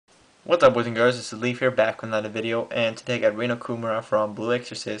What's up, boys and girls? This is Leaf here, back with another video, and today I got Rin Okumura from Blue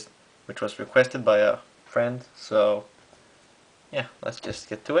Exorcist, which was requested by a friend, so yeah, let's just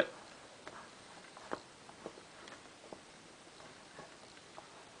get to it.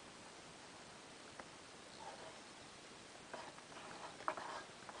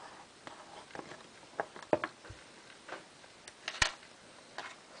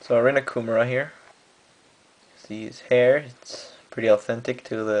 So Rin Okumura here. See his hair, it's pretty authentic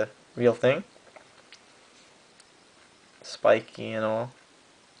to the real thing. Spiky and all.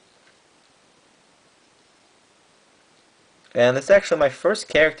 And it's actually my first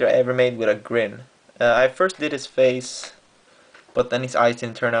character I ever made with a grin. I first did his face, but then his eyes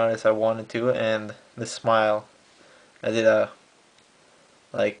didn't turn out as I wanted to, and the smile, I did a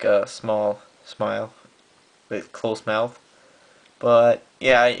small smile with closed mouth. But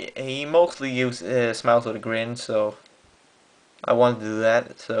yeah, he mostly smiles with a grin, so I wanted to do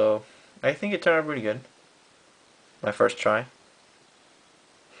that. So I think it turned out pretty good. My first try.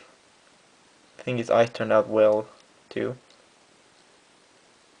 I think his eyes turned out well too.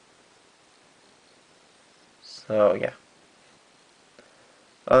 So yeah.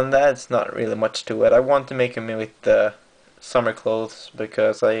 Other than that, it's not really much to it. I want to make him with summer clothes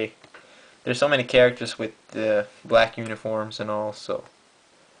because there's so many characters with black uniforms and all, so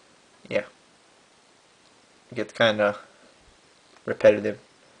yeah, it gets kind of repetitive.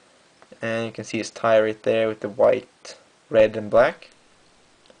 And you can see his tie right there with the white, red, and black.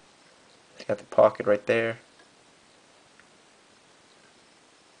 He's got the pocket right there.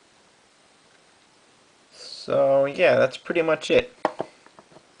 So yeah, that's pretty much it.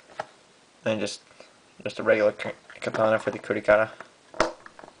 And just a regular katana for the kurikara.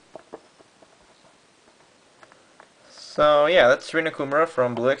 So yeah, that's Rin Okumura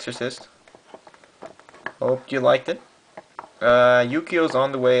from Blue Exorcist. Hope you liked it. Yukio's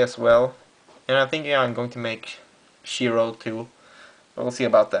on the way as well, and I think I'm going to make Shiro too. But we'll see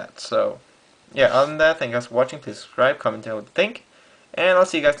about that. So yeah, other than that, thank you guys for watching. Please subscribe, comment, tell what you think, and I'll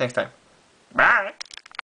see you guys next time. Bye!